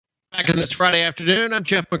Back on this Friday afternoon, I'm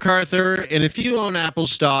Jeff MacArthur, and if you own Apple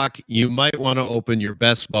stock, you might want to open your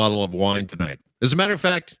best bottle of wine tonight. As a matter of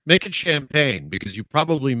fact, make it champagne because you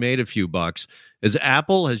probably made a few bucks, as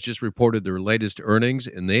Apple has just reported their latest earnings,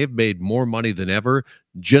 and they have made more money than ever,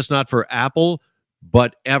 just not for Apple,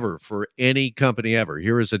 but ever for any company ever.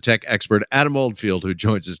 Here is a tech expert, Adam Oldfield, who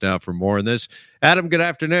joins us now for more on this. Adam, good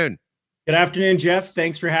afternoon. Good afternoon, Jeff.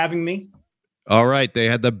 Thanks for having me. All right. They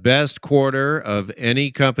had the best quarter of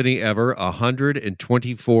any company ever,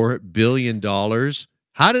 $124 billion.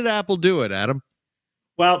 How did Apple do it, Adam?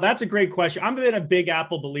 Well, that's a great question. I've been a big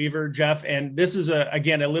Apple believer, Jeff, and this is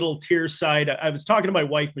again a little tear side. I was talking to my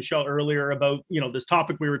wife Michelle earlier about this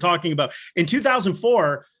topic we were talking about. In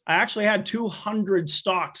 2004, I actually had 200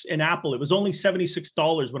 stocks in Apple. It was only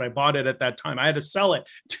 $76 when I bought it at that time. I had to sell it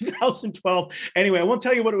 2012. Anyway, I won't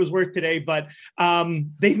tell you what it was worth today, but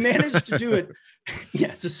they managed to do it. Yeah,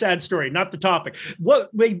 it's a sad story, not the topic. What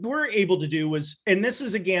they were able to do was, and this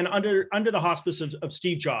is again under the hospice of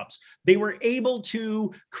Steve Jobs, they were able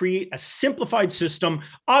to create a simplified system.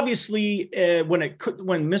 Obviously, when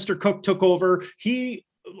Mr. Cook took over, he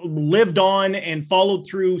lived on and followed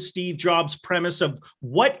through Steve Jobs' premise of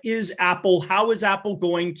what is Apple, how is Apple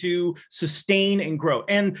going to sustain and grow?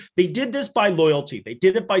 And they did this by loyalty, they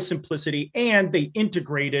did it by simplicity, and they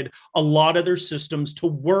integrated a lot of their systems to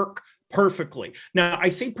work perfectly. Now, I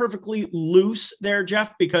say perfectly loose there,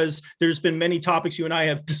 Jeff, because there's been many topics you and I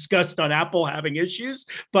have discussed on Apple having issues,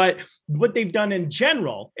 but what they've done in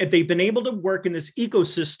general, if they've been able to work in this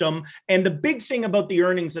ecosystem, and the big thing about the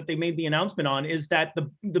earnings that they made the announcement on is that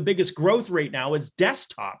the biggest growth rate now is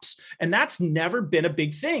desktops, and that's never been a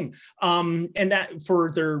big thing. And that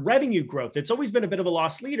for their revenue growth, it's always been a bit of a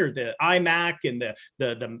lost leader. The iMac and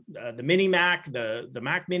the Mini Mac, the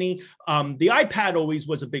Mac Mini, the iPad always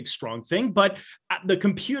was a big strong thing, but the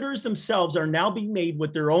computers themselves are now being made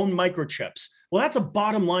with their own microchips. Well, that's a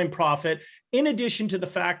bottom line profit, in addition to the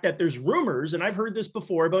fact that there's rumors, and I've heard this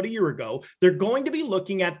before about a year ago, they're going to be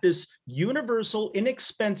looking at this universal,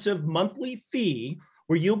 inexpensive monthly fee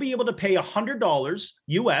where you'll be able to pay $100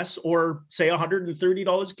 US or say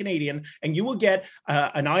 $130 Canadian, and you will get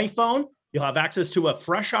an iPhone. You'll have access to a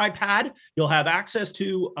fresh iPad. You'll have access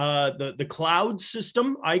to the cloud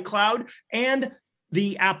system, iCloud, and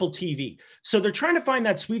the Apple TV. So they're trying to find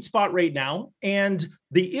that sweet spot right now. And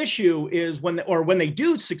the issue is when they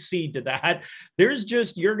do succeed to that,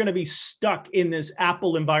 you're going to be stuck in this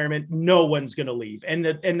Apple environment. No one's going to leave. And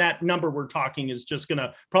that number we're talking is just going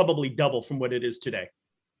to probably double from what it is today.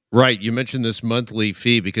 Right. You mentioned this monthly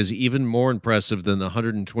fee because even more impressive than the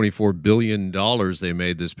 $124 billion they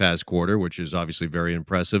made this past quarter, which is obviously very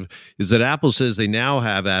impressive, is that Apple says they now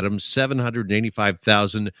have, Adam,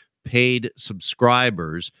 785,000 paid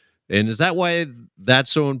subscribers. And is that why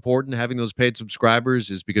that's so important, having those paid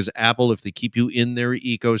subscribers? Is because Apple, if they keep you in their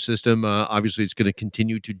ecosystem, obviously it's going to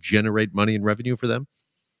continue to generate money and revenue for them?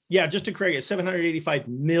 Yeah, just to correct it, 785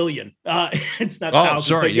 million. It's not. Oh,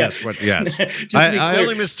 sorry. Yes. Yes. I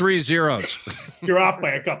only missed 3 zeros. You're off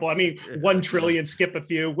by a couple. I mean, 1 trillion, skip a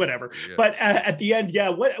few, whatever. Yeah. But at the end, yeah,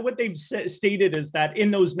 what they've stated is that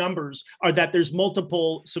in those numbers are that there's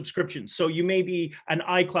multiple subscriptions. So you may be an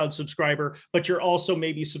iCloud subscriber, but you're also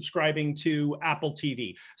maybe subscribing to Apple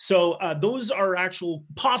TV. So those are actual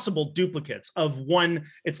possible duplicates of one.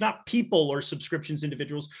 It's not people or subscriptions,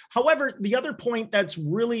 individuals. However, the other point that's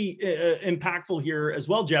really impactful here as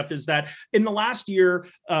well, Jeff, is that in the last year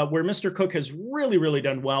where Mr. Cook has really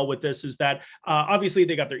done well with this is that obviously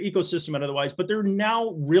they got their ecosystem and otherwise, but they're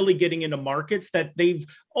now really getting into markets that they've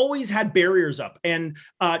always had barriers up. And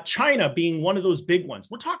China being one of those big ones.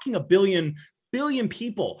 We're talking a billion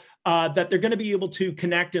people that they're going to be able to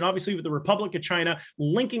connect. And obviously with the Republic of China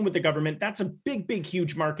linking with the government, that's a big,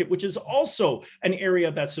 huge market, which is also an area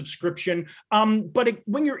of that subscription.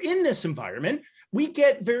 When you're in this environment, we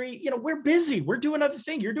get very, we're busy. We're doing other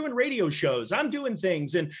things. You're doing radio shows. I'm doing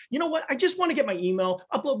things. And you know what? I just want to get my email,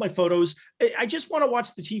 upload my photos. I just want to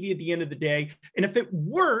watch the TV at the end of the day. And if it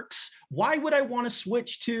works, why would I want to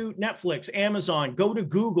switch to Netflix, Amazon, go to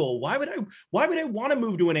Google? Why would I want to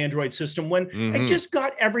move to an Android system when I just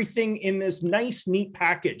got everything in this nice, neat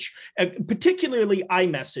package? Particularly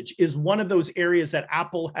iMessage is one of those areas that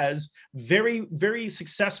Apple has very, very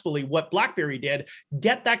successfully, what BlackBerry did,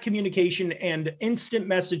 get that communication and instant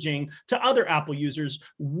messaging to other Apple users,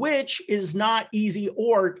 which is not easy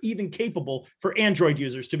or even capable for Android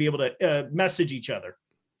users to be able to message each other.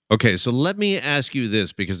 Okay, so let me ask you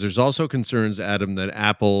this, because there's also concerns, Adam, that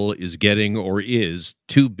Apple is getting or is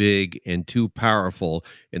too big and too powerful,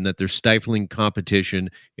 and that they're stifling competition,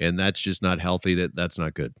 and that's just not healthy. That's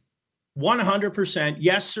not good. 100%.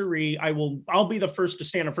 Yes, sirree. I'll be the first to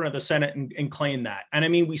stand in front of the Senate and claim that. And I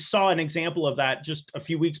mean, we saw an example of that just a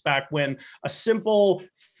few weeks back when a simple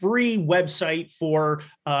free website for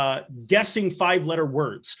guessing 5-letter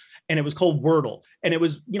words, and it was called Wordle, and it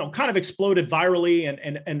was, kind of exploded virally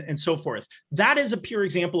and so forth. That is a pure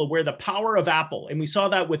example of where the power of Apple, and we saw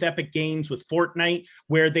that with Epic Games, with Fortnite,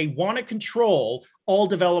 where they want to control all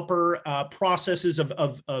developer processes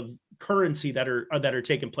of currency that are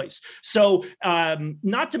taking place. So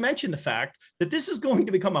not to mention the fact that this is going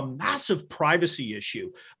to become a massive privacy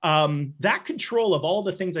issue. That control of all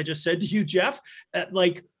the things I just said to you, Jeff, and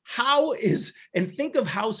think of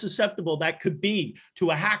how susceptible that could be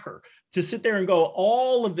to a hacker to sit there and go,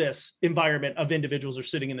 all of this environment of individuals are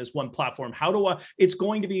sitting in this one platform. It's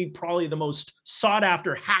going to be probably the most sought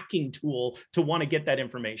after hacking tool to want to get that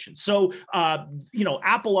information. So,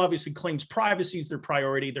 Apple obviously claims privacy is their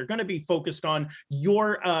priority. They're going to be focused on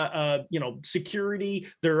your, security.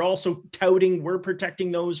 They're also touting, we're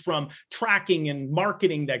protecting those from tracking and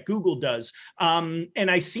marketing that Google does.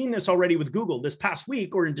 And I've seen this already with Google this past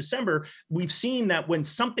week or in December. We've seen that when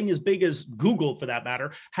something as big as Google, for that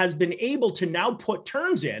matter, has been able to now put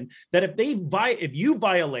terms in that if you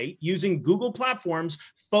violate using Google platforms,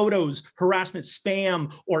 photos, harassment,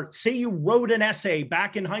 spam, or say you wrote an essay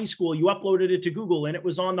back in high school, you uploaded it to Google and it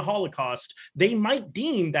was on the Holocaust, they might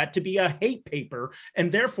deem that to be a hate paper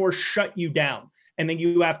and therefore shut you down. And then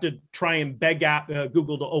you have to try and beg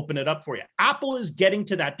Google to open it up for you. Apple is getting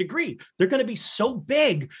to that degree. They're going to be so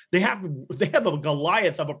big. They have a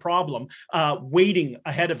Goliath of a problem waiting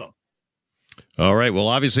ahead of them. All right. Well,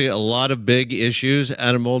 obviously, a lot of big issues.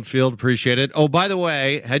 Adam Oldfield, appreciate it. Oh, by the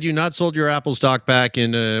way, had you not sold your Apple stock back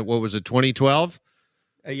in, 2012?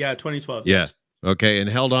 Yeah, 2012. Yeah. Yes. Okay. And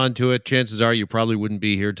held on to it. Chances are you probably wouldn't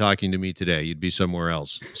be here talking to me today. You'd be somewhere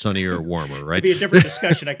else, sunnier or warmer, right? It'd be a different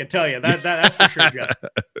discussion, I can tell you. That's for sure,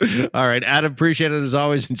 Jeff. All right. Adam, appreciate it as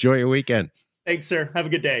always. Enjoy your weekend. Thanks, sir. Have a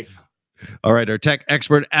good day. All right. Our tech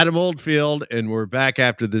expert, Adam Oldfield, and we're back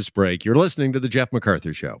after this break. You're listening to The Jeff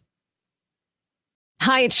MacArthur Show.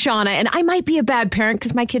 Hi, it's Shauna, and I might be a bad parent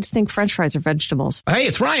because my kids think French fries are vegetables. Hey,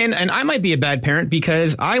 it's Ryan, and I might be a bad parent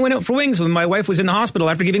because I went out for wings when my wife was in the hospital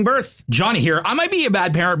after giving birth. Johnny here. I might be a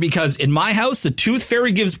bad parent because in my house, the tooth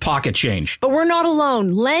fairy gives pocket change. But we're not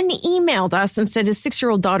alone. Len emailed us and said his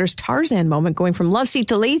 6-year-old daughter's Tarzan moment going from love seat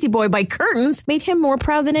to lazy boy by curtains made him more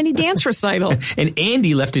proud than any dance recital. And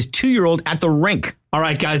Andy left his 2-year-old at the rink. All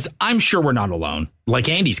right, guys, I'm sure we're not alone. Like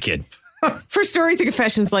Andy's kid. For stories and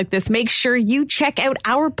confessions like this, make sure you check out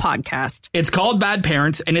our podcast. It's called Bad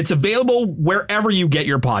Parents, and it's available wherever you get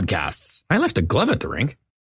your podcasts. I left a glove at the rink.